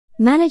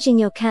Managing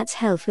your cat's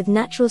health with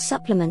natural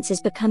supplements is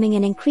becoming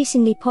an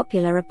increasingly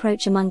popular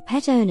approach among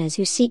pet owners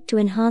who seek to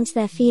enhance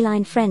their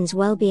feline friends'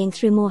 well-being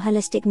through more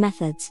holistic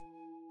methods.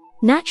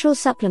 Natural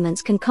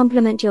supplements can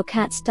complement your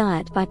cat's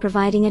diet by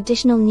providing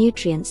additional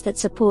nutrients that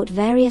support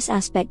various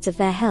aspects of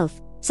their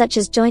health, such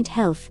as joint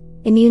health,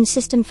 immune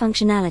system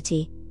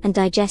functionality, and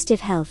digestive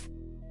health.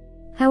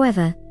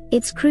 However,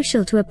 it's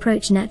crucial to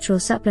approach natural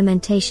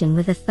supplementation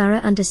with a thorough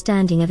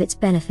understanding of its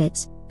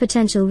benefits,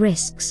 potential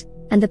risks,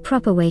 and the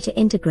proper way to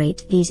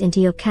integrate these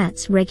into your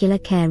cat's regular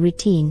care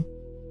routine.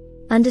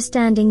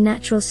 Understanding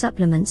natural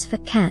supplements for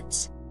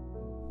cats.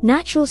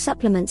 Natural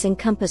supplements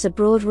encompass a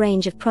broad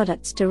range of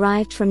products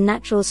derived from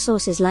natural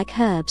sources like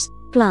herbs,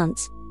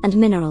 plants, and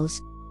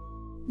minerals.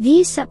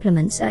 These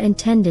supplements are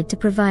intended to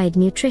provide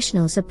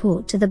nutritional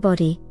support to the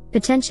body,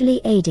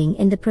 potentially aiding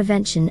in the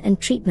prevention and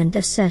treatment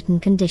of certain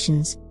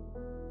conditions.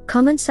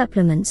 Common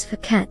supplements for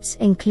cats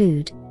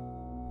include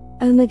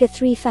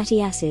omega-3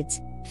 fatty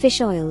acids, fish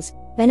oils,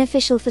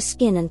 beneficial for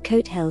skin and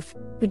coat health,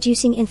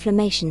 reducing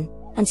inflammation,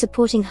 and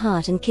supporting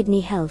heart and kidney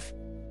health.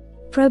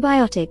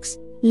 Probiotics,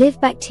 live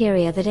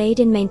bacteria that aid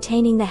in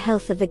maintaining the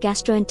health of the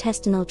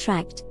gastrointestinal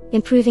tract,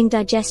 improving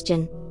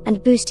digestion,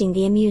 and boosting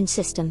the immune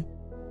system.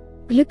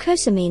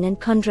 Glucosamine and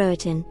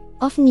chondroitin,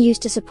 often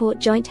used to support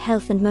joint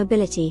health and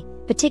mobility,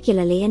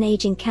 particularly in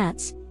aging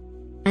cats.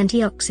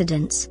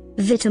 Antioxidants,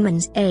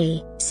 vitamins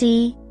A,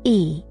 C,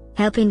 E,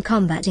 help in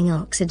combating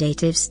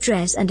oxidative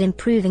stress and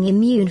improving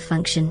immune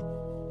function.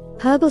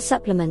 Herbal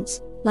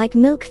supplements, like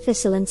milk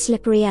thistle and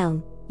slippery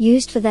elm,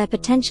 used for their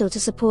potential to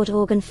support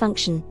organ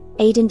function,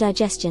 aid in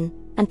digestion,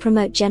 and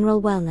promote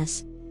general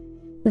wellness.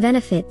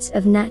 Benefits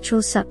of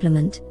natural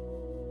supplement.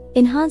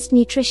 Enhanced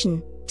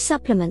nutrition.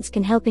 Supplements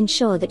can help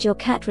ensure that your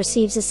cat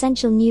receives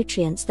essential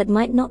nutrients that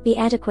might not be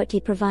adequately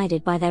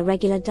provided by their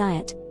regular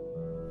diet.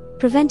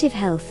 Preventive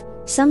health.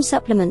 Some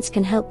supplements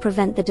can help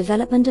prevent the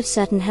development of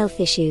certain health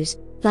issues,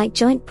 like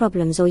joint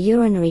problems or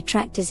urinary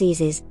tract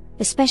diseases,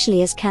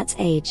 especially as cats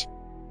age.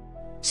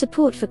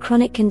 Support for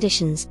chronic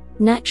conditions.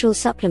 Natural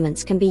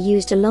supplements can be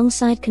used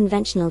alongside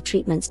conventional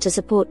treatments to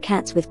support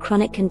cats with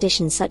chronic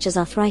conditions such as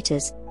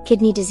arthritis,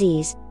 kidney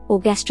disease, or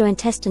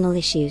gastrointestinal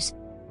issues.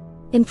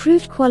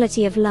 Improved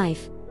quality of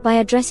life. By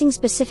addressing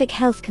specific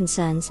health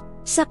concerns,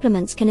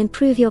 supplements can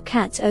improve your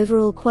cat's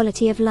overall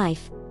quality of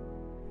life.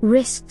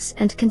 Risks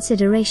and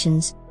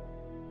considerations.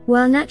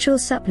 While natural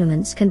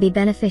supplements can be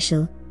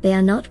beneficial, they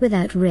are not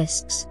without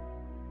risks.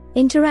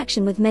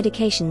 Interaction with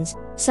medications.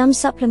 Some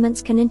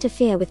supplements can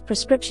interfere with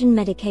prescription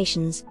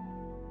medications.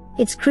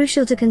 It's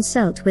crucial to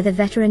consult with a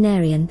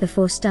veterinarian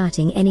before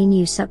starting any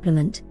new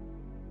supplement.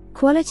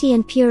 Quality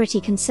and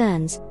purity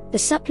concerns. The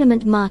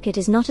supplement market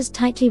is not as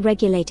tightly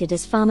regulated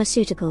as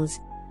pharmaceuticals.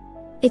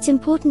 It's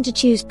important to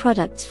choose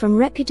products from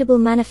reputable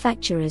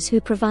manufacturers who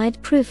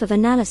provide proof of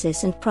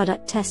analysis and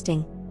product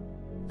testing.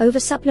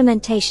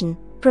 Oversupplementation.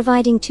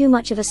 Providing too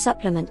much of a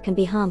supplement can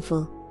be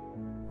harmful.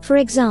 For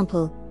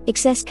example,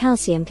 excess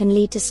calcium can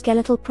lead to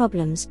skeletal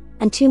problems,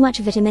 and too much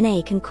vitamin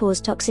A can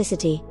cause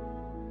toxicity.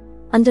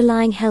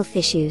 Underlying health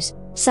issues.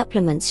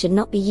 Supplements should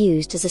not be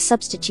used as a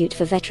substitute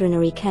for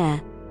veterinary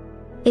care.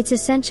 It's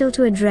essential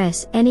to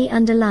address any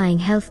underlying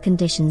health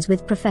conditions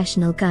with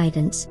professional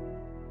guidance.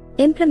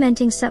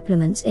 Implementing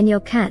supplements in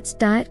your cat's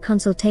diet.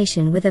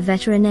 Consultation with a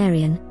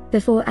veterinarian.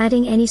 Before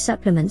adding any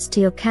supplements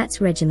to your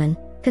cat's regimen,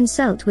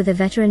 consult with a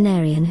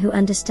veterinarian who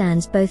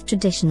understands both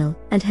traditional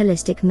and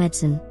holistic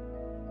medicine.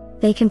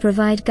 They can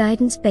provide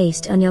guidance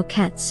based on your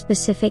cat's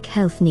specific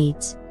health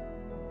needs.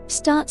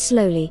 Start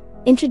slowly.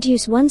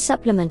 Introduce one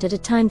supplement at a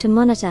time to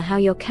monitor how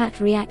your cat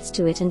reacts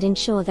to it and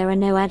ensure there are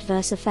no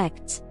adverse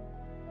effects.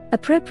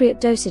 Appropriate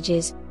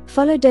dosages.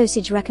 Follow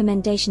dosage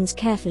recommendations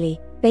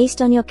carefully,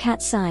 based on your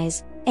cat's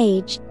size,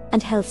 age,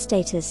 and health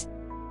status.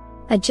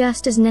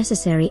 Adjust as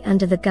necessary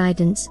under the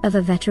guidance of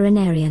a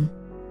veterinarian.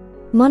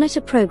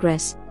 Monitor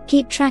progress.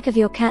 Keep track of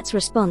your cat's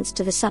response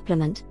to the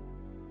supplement.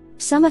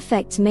 Some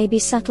effects may be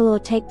subtle or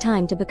take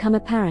time to become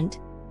apparent.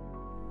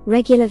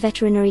 Regular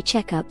veterinary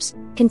checkups.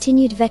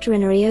 Continued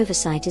veterinary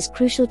oversight is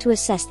crucial to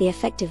assess the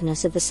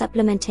effectiveness of the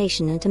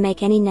supplementation and to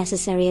make any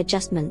necessary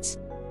adjustments.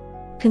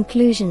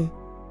 Conclusion.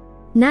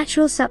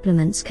 Natural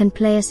supplements can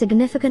play a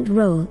significant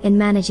role in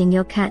managing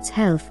your cat's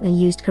health when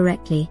used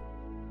correctly.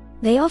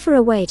 They offer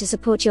a way to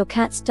support your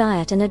cat's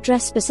diet and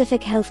address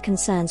specific health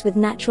concerns with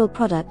natural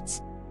products.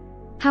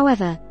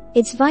 However,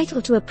 it's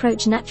vital to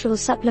approach natural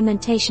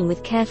supplementation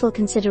with careful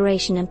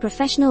consideration and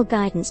professional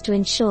guidance to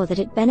ensure that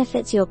it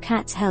benefits your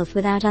cat's health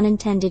without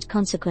unintended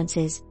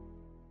consequences.